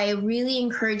 So I really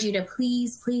encourage you to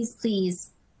please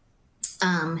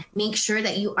make sure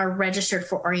that you are registered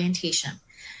for orientation.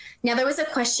 Now, there was a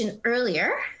question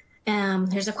earlier.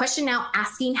 There's a question now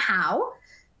asking how.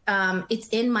 It's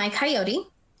in My Coyote.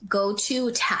 Go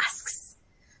to tasks.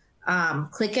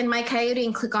 Click in My Coyote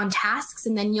and click on tasks,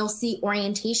 and then you'll see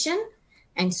orientation.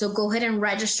 And so go ahead and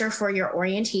register for your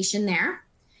orientation there.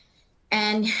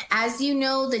 And as you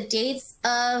know, the dates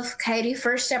of Coyote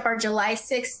First Step are July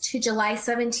 6th to July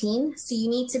 17th. So you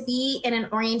need to be in an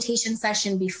orientation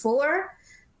session before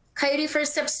Coyote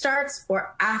First Step starts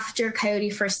or after Coyote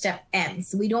First Step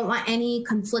ends. We don't want any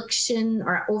confliction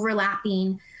or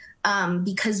overlapping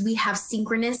because we have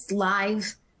synchronous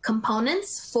live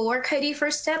components for Coyote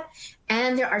First Step,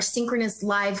 and there are synchronous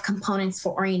live components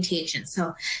for orientation.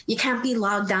 So you can't be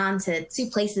logged on to two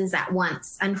places at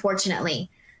once, unfortunately.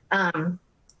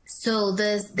 So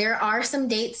there are some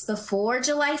dates before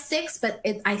July 6th, but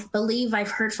I believe I've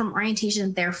heard from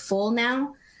orientation they're full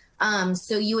now.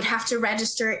 So you would have to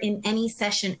register in any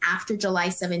session after July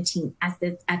 17th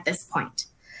at this point.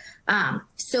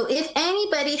 So if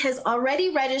anybody has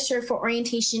already registered for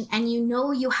orientation and you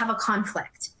know you have a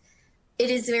conflict, it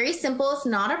is very simple. It's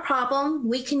not a problem.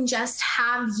 We can just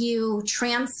have you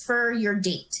transfer your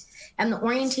date, and the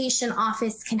orientation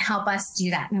office can help us do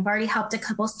that. And I've already helped a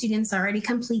couple students already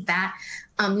complete that.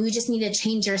 You just need to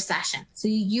change your session. So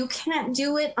you can't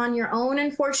do it on your own,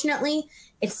 unfortunately.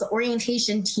 It's the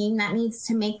orientation team that needs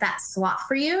to make that swap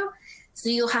for you. So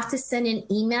you'll have to send an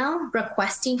email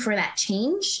requesting for that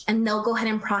change, and they'll go ahead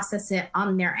and process it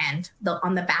on their end,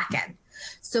 on the back end.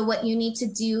 So what you need to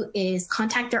do is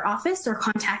contact their office or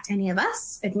contact any of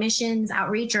us, admissions,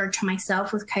 outreach, or to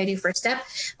myself with Coyote First Step.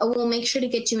 We'll make sure to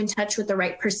get you in touch with the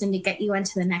right person to get you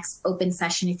into the next open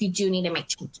session if you do need to make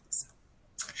changes.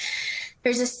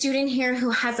 There's a student here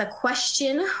who has a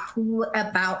question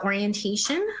about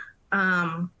orientation,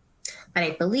 but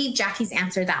I believe Jackie's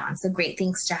answered that one. So great,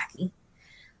 thanks, Jackie.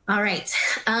 All right,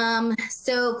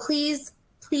 so please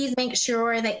make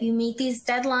sure that you meet these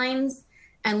deadlines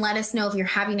and let us know if you're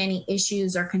having any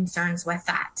issues or concerns with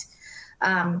that,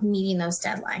 meeting those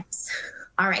deadlines.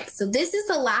 All right, so this is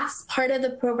the last part of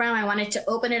the program. I wanted to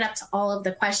open it up to all of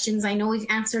the questions. I know we've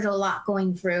answered a lot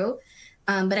going through,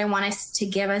 but I want us to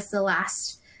give us the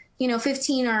last,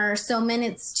 15 or so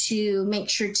minutes to make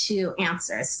sure to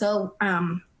answer. So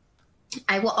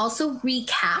I will also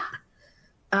recap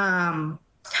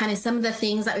kind of some of the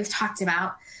things that we've talked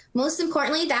about. Most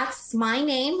importantly, that's my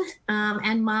name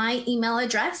and my email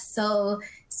address. So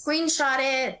screenshot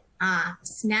it,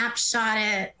 snapshot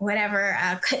it, whatever,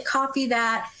 copy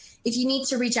that. If you need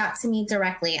to reach out to me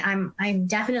directly, I'm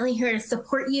definitely here to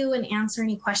support you and answer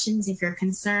any questions if you're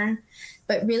concerned.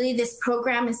 But really, this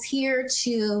program is here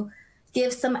to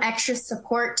give some extra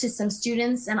support to some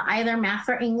students in either math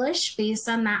or English based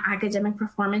on that academic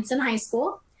performance in high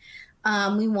school.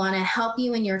 We want to help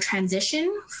you in your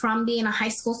transition from being a high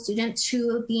school student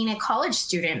to being a college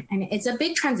student. And it's a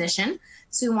big transition.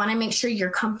 So we want to make sure you're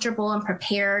comfortable and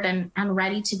prepared and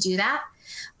ready to do that.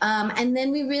 And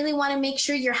then we really want to make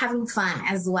sure you're having fun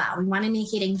as well. We want to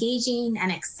make it engaging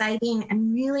and exciting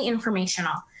and really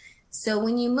informational. So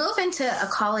when you move into a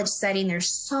college setting,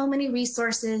 there's so many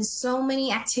resources, so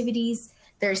many activities.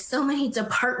 There's so many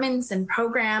departments and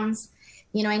programs.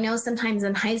 You know, I know sometimes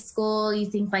in high school, you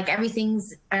think like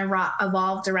everything's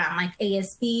evolved around like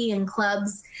ASB and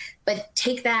clubs, but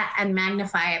take that and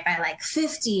magnify it by like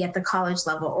 50 at the college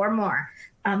level or more,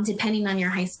 depending on your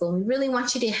high school. We really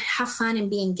want you to have fun and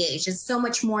be engaged. It's so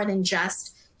much more than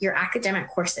just your academic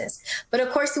courses. But of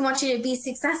course, we want you to be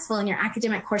successful in your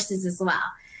academic courses as well.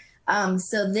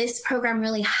 So this program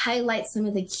really highlights some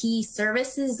of the key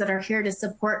services that are here to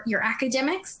support your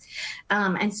academics.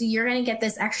 And so you're going to get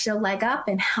this extra leg up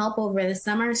and help over the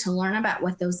summer to learn about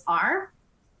what those are.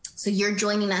 So you're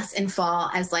joining us in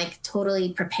fall as like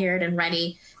totally prepared and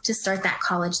ready to start that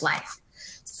college life.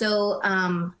 So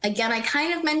again, I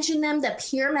kind of mentioned them. The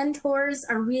peer mentors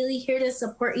are really here to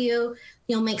support you.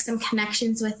 You'll make some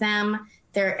connections with them.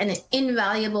 They're an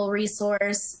invaluable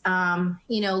resource.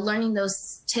 You know, learning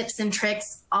those tips and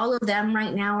tricks, all of them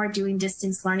right now are doing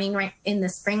distance learning right in the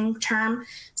spring term.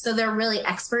 So they're really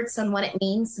experts on what it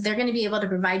means. So they're going to be able to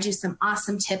provide you some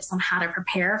awesome tips on how to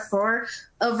prepare for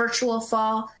a virtual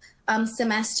fall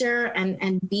semester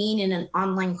and being in an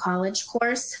online college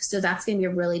course. So that's going to be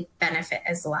a really benefit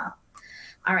as well.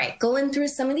 All right, going through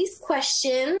some of these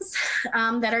questions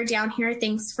that are down here.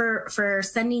 Thanks for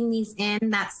sending these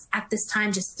in. That's at this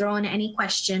time, just throw in any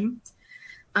question.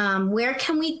 Where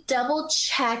can we double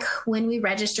check when we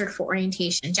registered for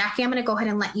orientation? Jackie, I'm gonna go ahead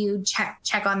and let you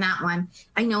check on that one.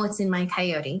 I know it's in my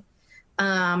Coyote.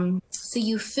 So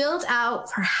you filled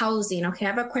out for housing. Okay, I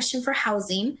have a question for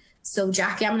housing. So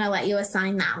Jackie, I'm going to let you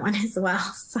assign that one as well.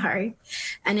 Sorry.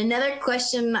 And another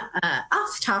question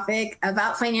off topic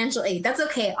about financial aid. That's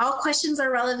okay. All questions are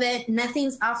relevant.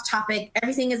 Nothing's off topic.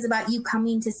 Everything is about you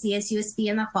coming to CSUSB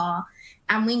in the fall.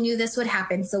 And we knew this would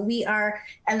happen. So we are,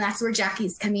 and that's where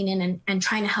Jackie's coming in and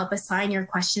trying to help assign your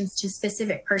questions to a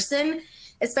specific person,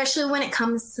 especially when it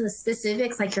comes to the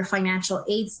specifics like your financial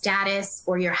aid status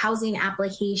or your housing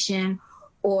application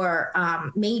or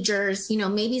majors. You know,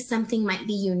 maybe something might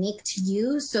be unique to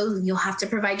you. So you'll have to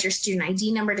provide your student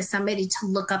ID number to somebody to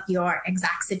look up your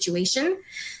exact situation.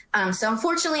 So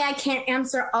unfortunately, I can't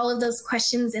answer all of those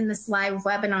questions in this live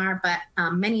webinar, but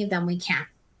many of them we can.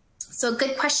 So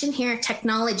good question here,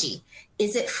 technology.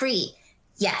 Is it free?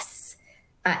 Yes.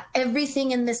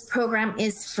 Everything in this program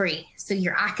is free. So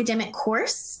your academic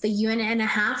course, the unit and a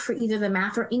half for either the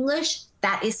math or English,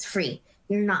 that is free.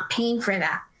 You're not paying for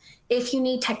that. If you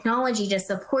need technology to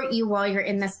support you while you're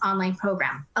in this online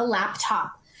program, a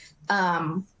laptop,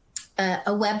 a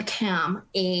webcam,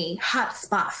 a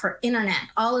hotspot for internet,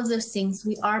 all of those things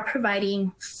we are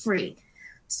providing free.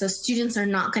 So students are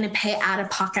not going to pay out of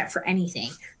pocket for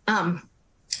anything.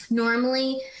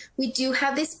 Normally, we do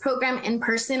have this program in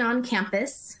person on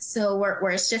campus. So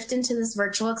we're shifting to this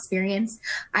virtual experience.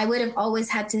 I would have always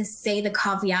had to say the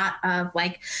caveat of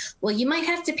like, well, you might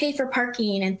have to pay for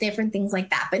parking and different things like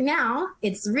that. But now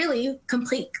it's really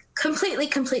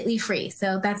completely free.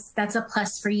 So that's a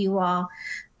plus for you all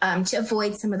to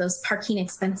avoid some of those parking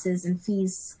expenses and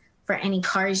fees for any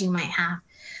cars you might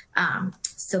have.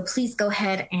 So please go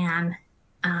ahead and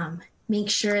make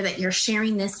sure that you're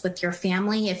sharing this with your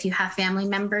family. If you have family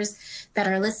members that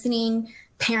are listening,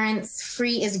 parents,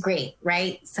 free is great,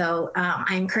 right? So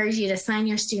I encourage you to sign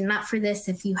your student up for this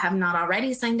if you have not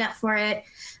already signed up for it,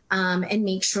 and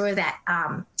make sure that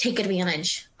take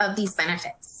advantage of these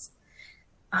benefits.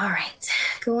 All right,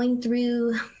 going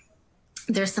through,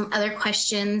 there's some other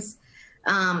questions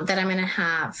that I'm gonna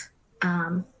have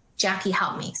Jackie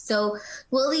help me. So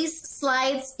will these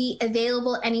slides be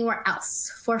available anywhere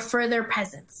else for further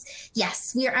presence?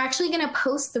 Yes, we are actually going to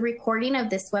post the recording of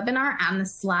this webinar and the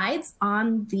slides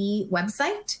on the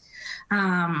website.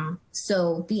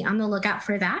 So be on the lookout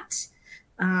for that.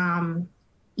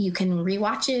 You can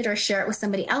rewatch it or share it with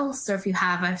somebody else, or if you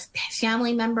have a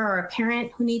family member or a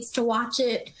parent who needs to watch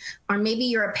it, or maybe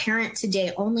you're a parent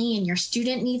today only and your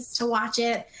student needs to watch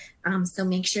it. So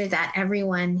make sure that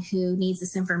everyone who needs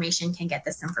this information can get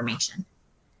this information.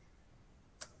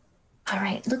 All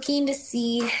right, looking to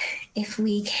see if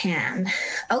we can.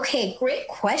 Okay, great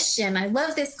question. I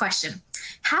love this question.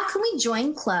 How can we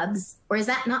join clubs, or is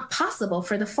that not possible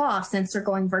for the fall since we're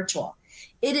going virtual?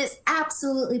 It is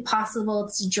absolutely possible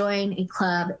to join a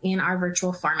club in our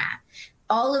virtual format.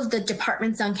 all of the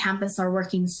departments on campus are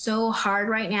working so hard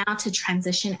right now to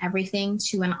transition everything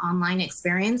to an online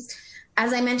experience.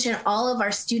 As I mentioned, all of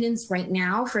our students right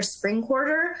now for spring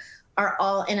quarter are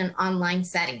all in an online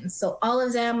setting. So all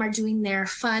of them are doing their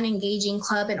fun, engaging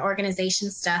club and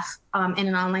organization stuff in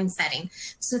an online setting.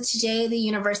 So today the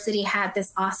university had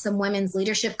this awesome women's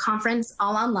leadership conference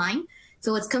all online.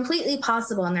 So it's completely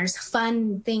possible, and there's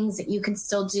fun things that you can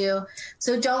still do.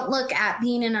 So don't look at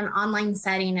being in an online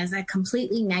setting as a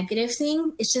completely negative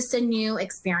thing. It's just a new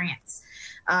experience.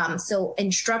 So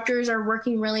instructors are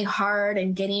working really hard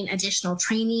and getting additional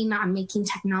training on making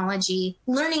technology,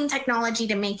 learning technology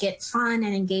to make it fun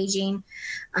and engaging.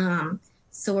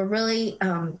 So we're really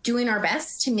doing our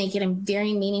best to make it a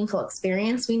very meaningful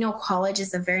experience. We know college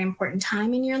is a very important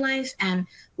time in your life, and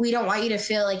we don't want you to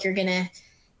feel like you're going to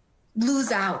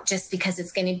lose out just because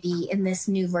it's going to be in this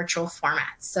new virtual format.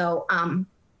 So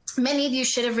many of you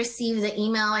should have received the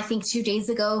email, I think 2 days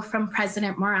ago, from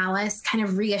President Morales, kind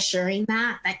of reassuring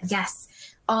that yes,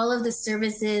 all of the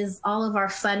services, all of our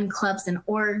fun clubs and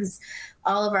orgs,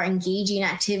 all of our engaging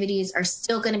activities are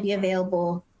still going to be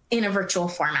available in a virtual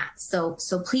format. So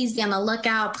please be on the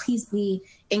lookout. Please be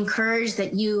encouraged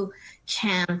that you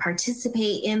can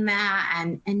participate in that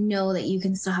and know that you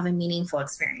can still have a meaningful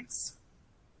experience.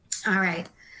 All right.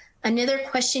 Another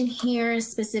question here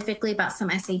specifically about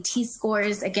some SAT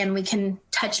scores. Again, we can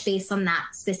touch base on that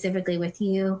specifically with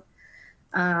you.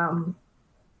 I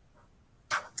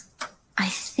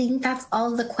think that's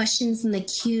all the questions in the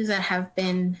queue that have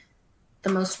been the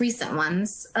most recent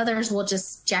ones. Others will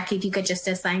just, Jackie, if you could just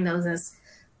assign those as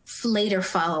later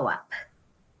follow-up.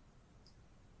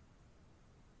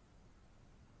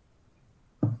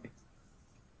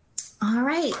 All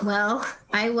right. Well,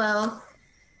 I will.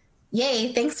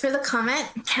 Yay, thanks for the comment.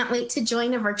 Can't wait to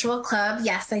join a virtual club.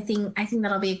 Yes, I think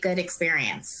that'll be a good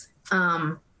experience.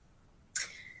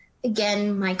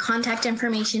 Again, my contact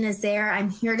information is there. I'm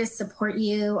here to support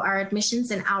you. Our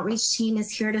admissions and outreach team is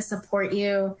here to support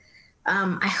you.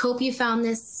 I hope you found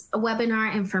this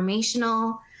webinar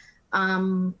informational.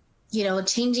 You know,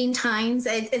 changing times.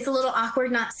 It's a little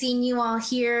awkward not seeing you all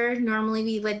here. Normally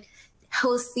we would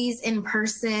host these in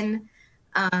person.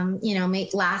 You know,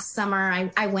 last summer,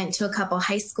 I went to a couple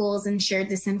high schools and shared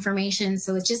this information.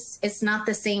 So it's not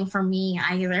the same for me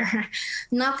either.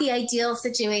 Not the ideal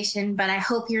situation, but I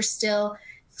hope you're still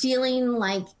feeling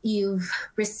like you've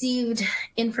received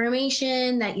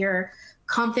information, that you're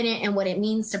confident in what it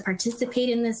means to participate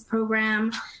in this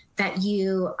program, that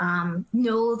you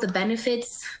know the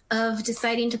benefits of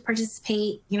deciding to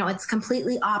participate. You know, it's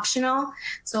completely optional.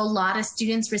 So a lot of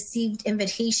students received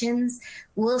invitations.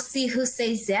 We'll see who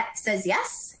says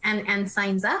yes and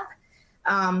signs up.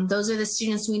 Those are the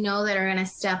students we know that are going to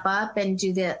step up and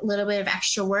do the little bit of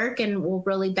extra work and will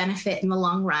really benefit in the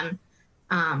long run.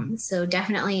 So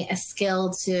definitely a skill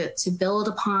to build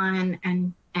upon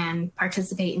and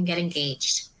participate and get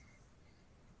engaged.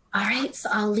 All right, so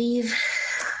I'll leave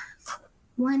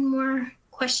one more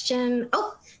question.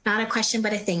 Oh, not a question,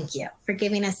 but a thank you for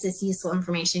giving us this useful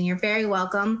information. You're very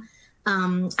welcome.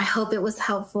 I hope it was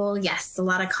helpful. Yes, a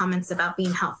lot of comments about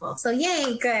being helpful. So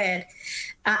yay, good.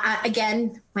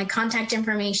 Again, my contact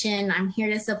information, I'm here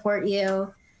to support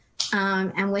you.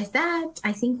 And with that,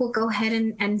 I think we'll go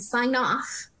ahead and sign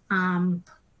off and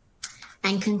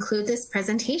conclude this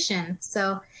presentation.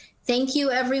 So thank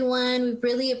you, everyone. We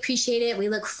really appreciate it. We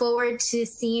look forward to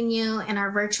seeing you in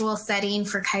our virtual setting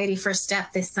for Coyote First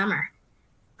Step this summer.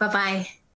 Bye-bye.